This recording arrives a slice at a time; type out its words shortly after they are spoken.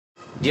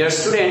Dear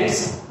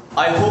students,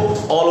 I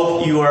hope all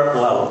of you are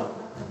well,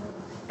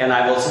 and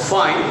I'm also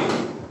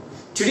fine.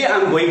 Today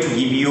I'm going to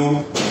give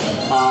you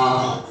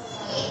a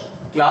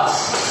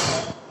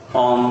class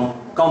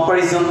on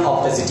comparison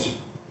of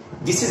adjective.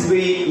 This is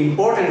very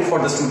important for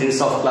the students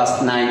of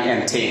class 9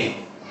 and 10.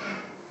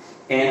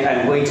 And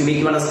I'm going to make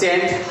you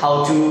understand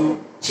how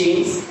to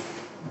change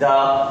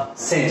the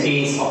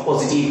sentence of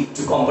positive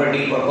to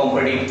comparative or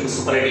comparative to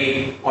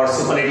superlative or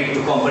superlative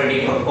to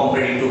comparative or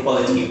comparative to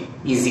positive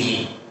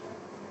easily.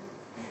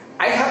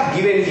 I have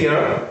given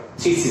here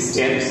 3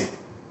 systems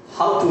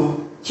how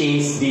to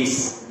change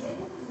this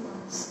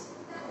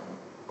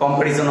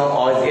comparison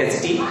of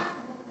adjective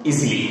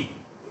easily.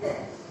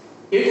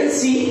 You can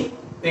see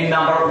in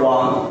number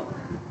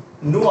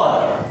 1, no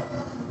other.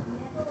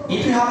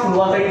 If you have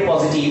no other in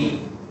positive,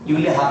 you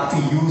will have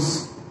to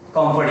use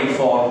comparative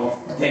form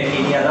than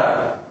any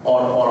other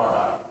or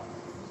other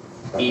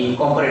in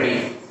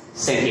comparative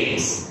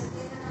sentence.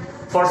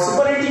 For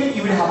superlative,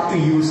 you will have to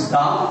use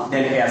the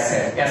then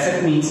asset.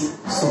 Asset means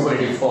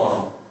superlative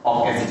form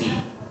of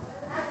adjective.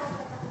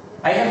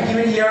 I have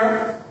given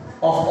here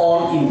of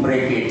all in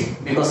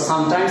bracket because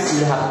sometimes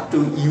you have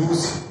to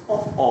use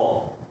of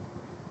all.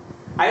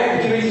 I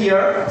have given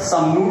here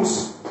some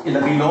notes in the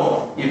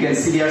below. You can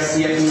see here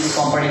CF means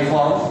comparative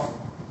form,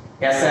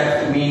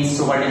 SF means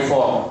superlative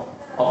form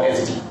of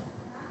adjective.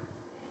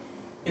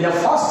 In the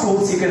first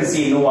rules you can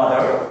see no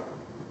other.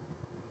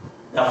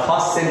 The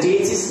first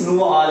sentence is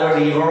no other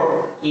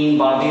river in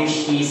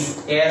Bangladesh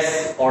is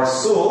as or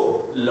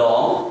so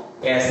long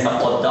as the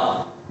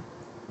Podda.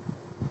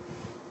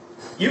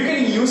 You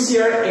can use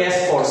here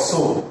as or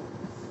so.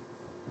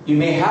 You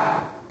may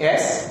have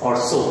as or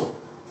so.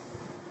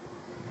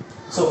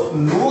 So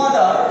no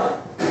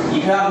other, if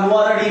you have no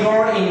other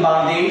river in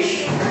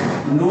Bangladesh,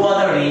 no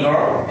other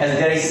river, as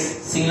there is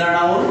singular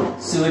noun,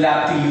 so you will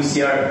have to use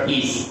here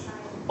is.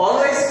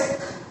 Always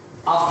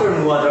after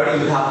no other,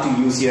 you will have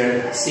to use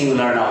here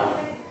singular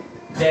noun.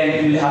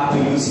 Then you will have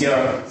to use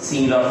here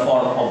singular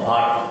form of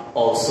verb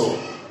also.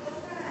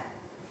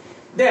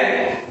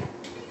 Then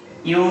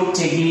you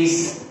take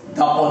this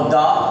the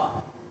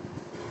Podda,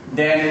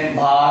 then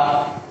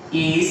verb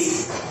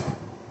is.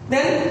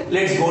 Then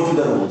let's go to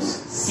the rules.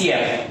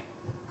 CF,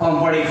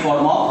 comparative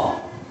form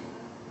of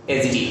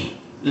adjective.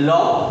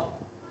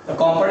 Long, the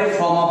comparative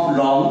form of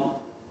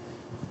long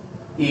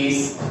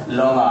is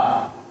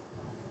longer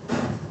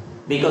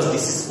because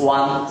this is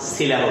one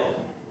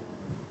syllable.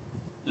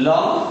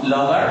 Long,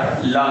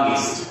 longer,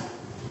 longest.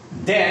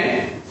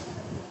 Then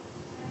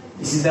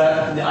this is the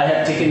I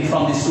have taken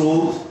from this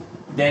rule.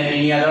 Then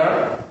any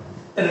other.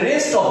 The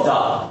rest of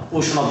the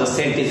portion of the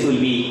sentence will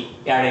be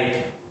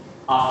added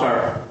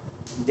after.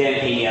 Then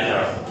any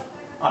other.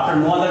 After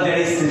no other there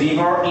is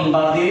river in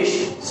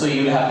Bangladesh, so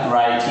you will have to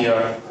write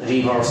here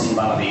rivers in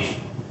Bangladesh.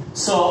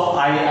 So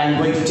I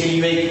am going to tell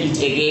you it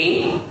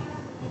again.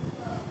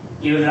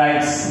 You will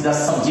write the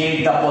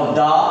subject, the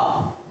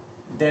Podda,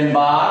 then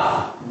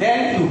verb,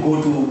 then you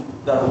go to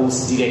the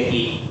rules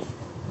directly.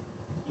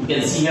 You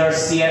can see here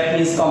CF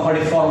means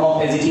comparative form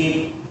of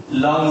adjective,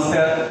 long is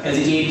the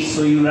adjective,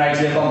 so you write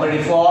the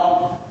comparative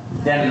form,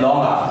 then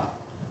longer,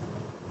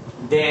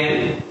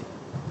 then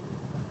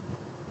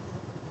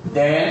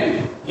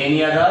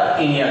any other,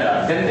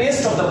 then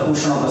rest of the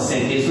portion of the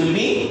sentence will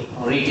be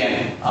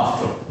written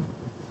after.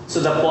 So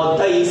the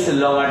Podda is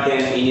longer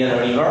than any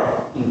other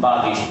river in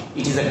Bangladesh.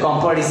 It is a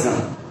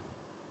comparison.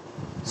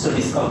 So it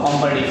is called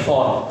comparative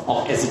form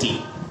of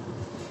adjective.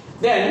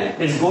 Then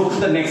let's go to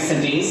the next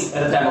sentence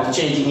at the time of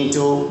changing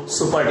into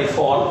superlative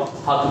form.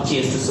 How to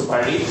change to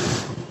superlative?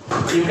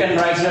 You can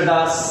write here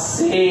the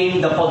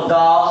same, the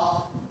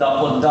Podda,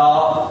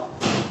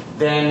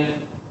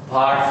 then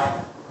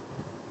verb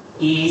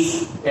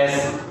is, as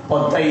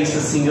Podda is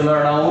a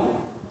singular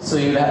noun, so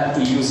you will have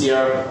to use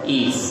here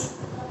is,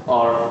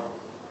 or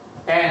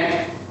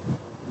and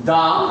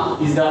the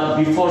is the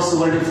before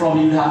superlative form,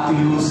 you will have to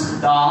use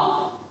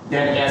the,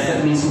 then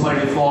asset means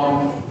superlative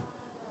form.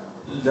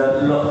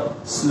 The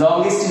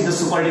longest is the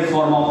superlative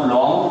form of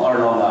long or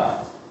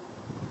longer.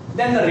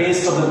 Then the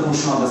rest of the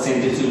portion of the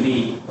sentence will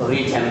be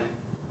written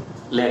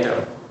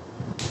later.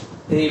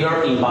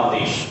 River in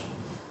Bangladesh.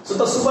 So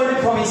the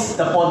superlative form is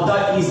the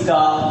Podda is the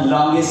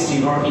longest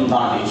river in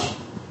Bangladesh.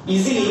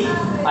 Easily,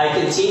 I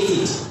can change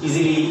it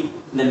easily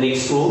in the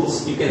next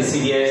rules. You can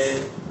see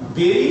there's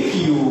very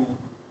few,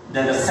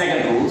 then the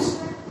second rules,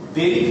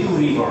 very few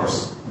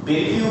rivers.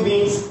 Very few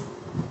means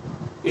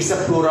it's a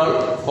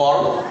plural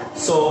form.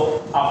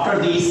 So after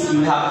this,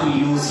 you have to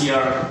use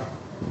here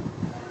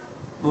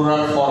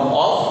plural form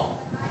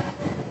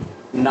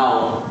of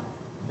noun.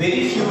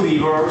 Very few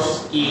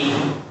rivers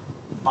in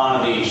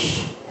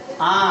Bangladesh.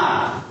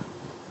 And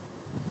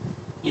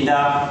in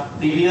the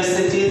previous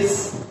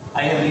sentence,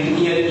 I have written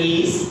here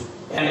is,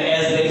 and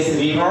as there is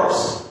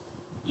rivers,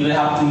 you will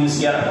have to use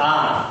here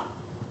are.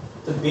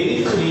 The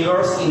very few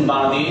rivers in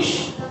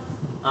Bangladesh,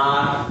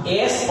 and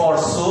as or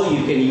so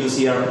you can use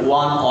here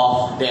one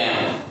of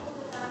them.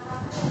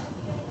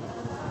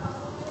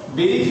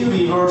 Very few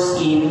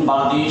rivers in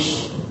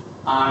Bangladesh,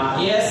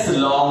 and as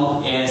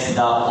long as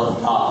the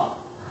podda.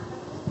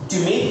 To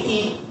make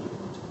it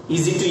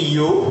easy to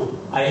you,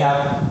 I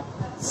have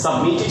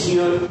submitted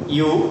here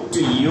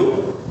to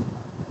you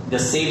the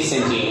same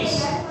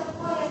sentence.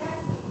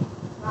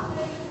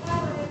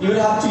 You will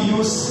have to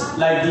use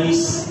like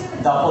this: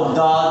 the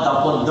podda,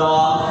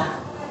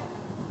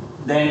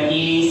 then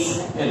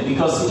is,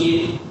 because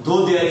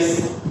though there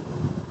is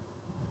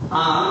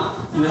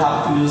you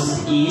have to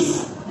use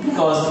is,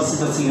 because this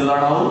is a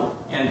singular noun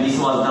and this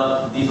was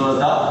the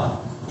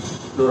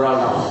plural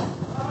noun.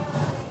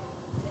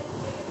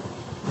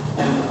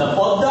 And the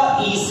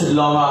podda is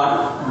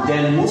longer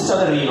than most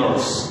other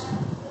rivers.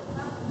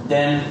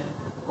 Then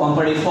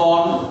comparative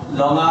form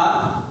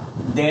longer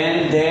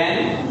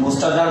then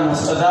most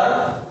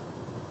other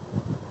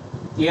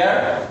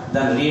here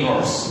than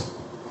rivers.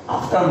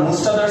 After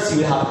most others,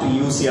 you have to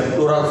use your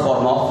plural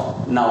form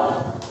of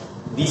noun.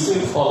 This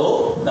will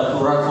follow the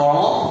plural form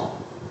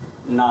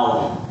of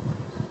noun.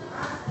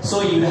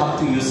 So you have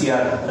to use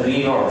your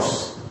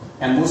rivers.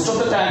 And most of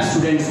the time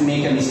students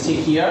make a mistake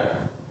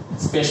here,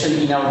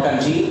 especially in our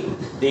country.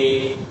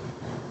 They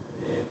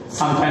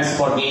sometimes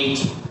forget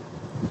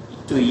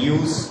to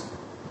use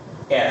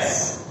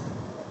s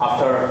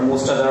after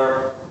most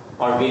other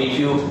or very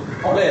few,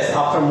 or less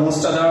after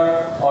most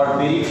other or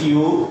very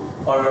few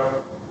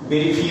or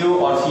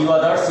few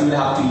others. You will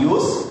have to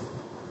use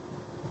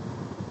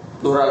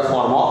plural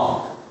form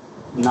of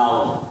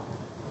noun.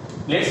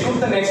 Let's go to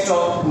the next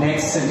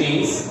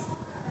sentence.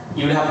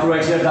 You will have to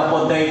write here the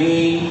podda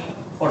again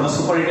for the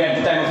superlative at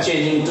the time of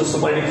changing to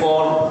superlative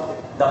form.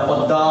 The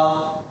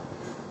podda,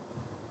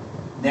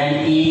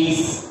 then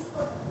is.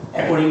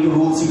 According to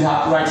rules, you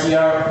have to write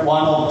here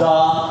one of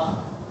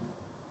the,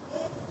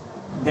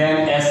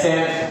 then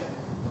sf,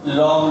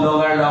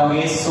 longer,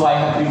 longest. So I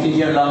have written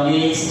here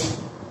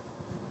longest.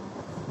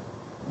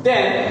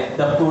 Then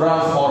the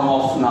plural form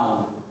of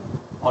noun,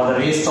 or the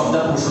rest of the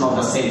portion of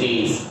the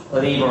sentence,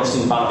 rivers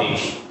in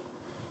Bangladesh.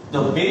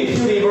 The very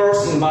few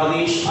rivers in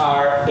Bangladesh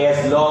are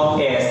as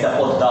long as the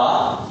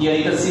podda. Here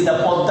you can see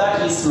the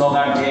podda is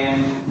longer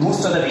than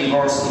most of the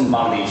rivers in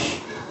Bangladesh.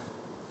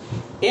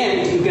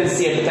 And you can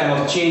see at the time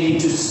of changing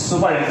to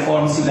superlative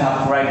forms, you will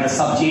have to write the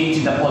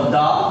subject, the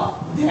podda,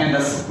 then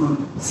the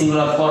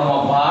singular form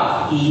of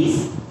verb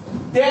is,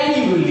 then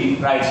you will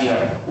write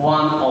here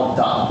one of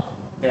the,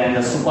 then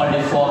the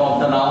superlative form of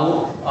the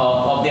noun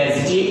of the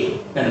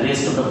adjective, then the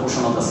rest of the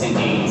portion of the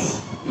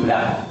sentence you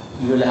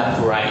will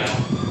have to write.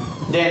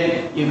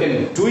 Then you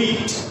can do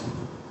it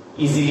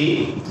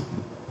easily.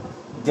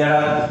 There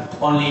are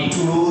only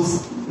two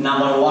rules,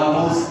 number one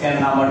rules and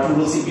number two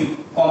rules. If you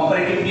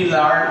comparatively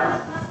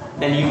learn,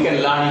 then you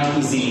can learn it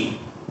easily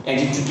and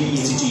it will be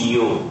easy to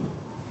you.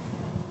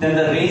 Then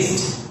the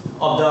rest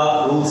of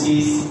the rules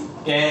is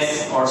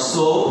as or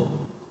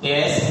so,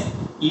 as.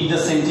 If the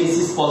sentence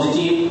is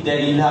positive,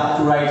 then you have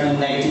to write in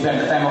negative at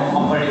the time of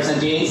comparative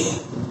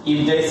sentence.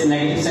 If there is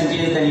negative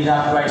sentence, then you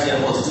have to write here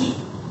positive.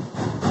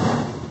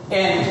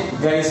 And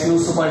there is no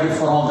superlative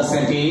form of the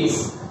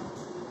sentence.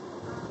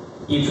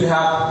 If you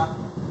have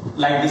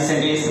like this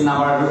sentence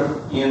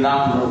number in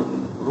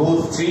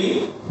rule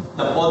 3,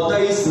 the podda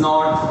is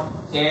not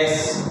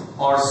as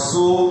or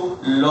so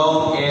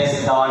long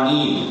as the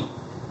need.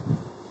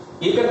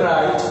 You can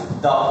write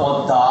the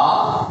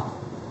podda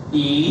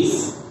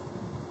is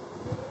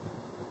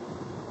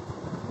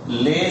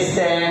less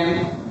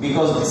than,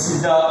 because this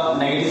is the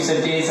negative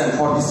sentence and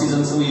for this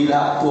reason so we will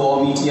have to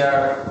omit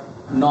here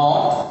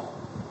not.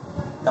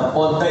 The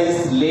podda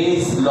is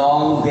less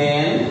long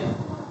than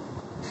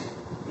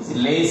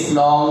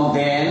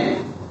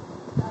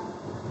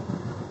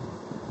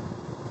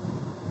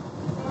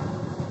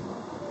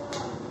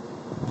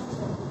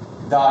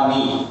the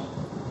need.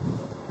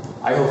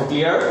 I hope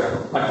clear,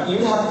 but you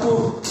have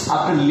to,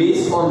 after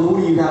less or more,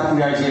 you have to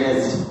write here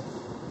as,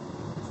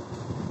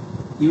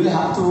 you will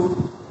have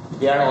to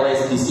bear always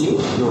this in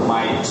your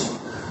mind.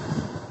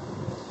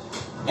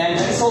 And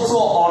there is also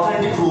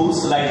alternative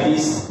rules like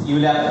this. You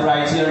will have to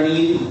write here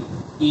nil,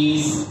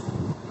 is,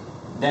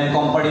 then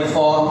comparative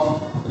form,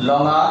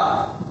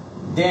 longer,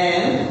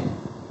 then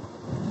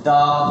the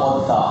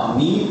podda.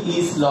 Nil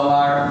is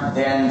longer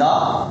than the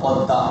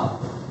podda.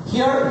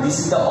 Here, this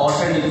is the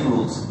alternative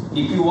rules.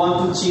 If you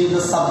want to change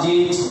the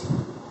subject,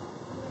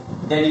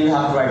 then you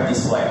have to write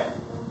this way.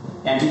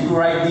 And if you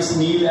write this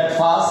nil at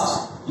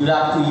first, you will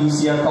have to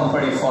use your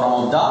comparative form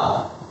of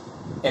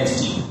the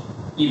adjective.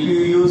 If you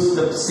use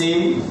the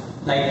same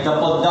like the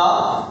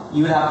podda,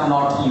 you will have to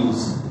not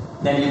use.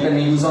 Then you can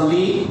use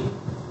only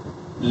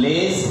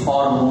less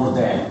or more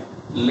than,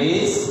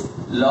 less,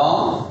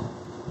 long,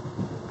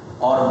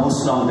 or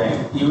most long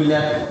than. You will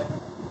have,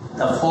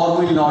 the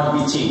form will not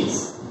be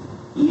changed.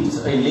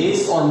 If a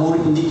less or more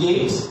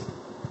indicates,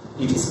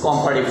 it is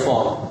comparative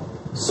form.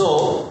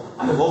 So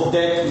I hope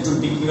that it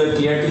will be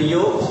clear to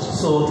you.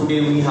 So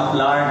today we have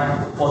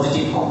learned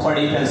positive,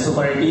 comparative and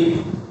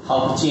superlative,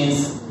 how to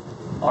change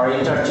or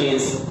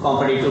interchange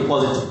comparative to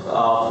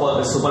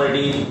positive,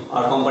 superlative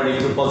or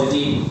comparative to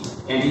positive.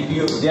 and if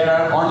you there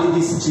are only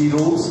these 3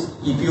 rules.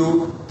 If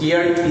you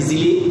clear it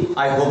easily,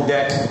 I hope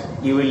that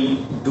you will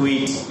do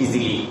it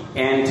easily.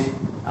 And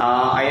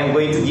I am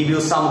going to give you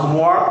some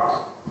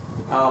homework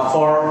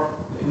for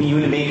you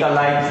will make a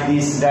like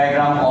this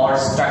diagram or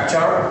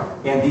structure,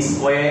 and this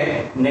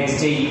way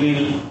next day you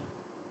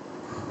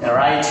will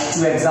write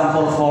 2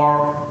 examples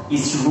for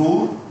each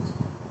rule,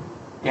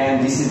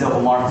 and this is the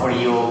homework for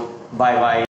you. Bye bye.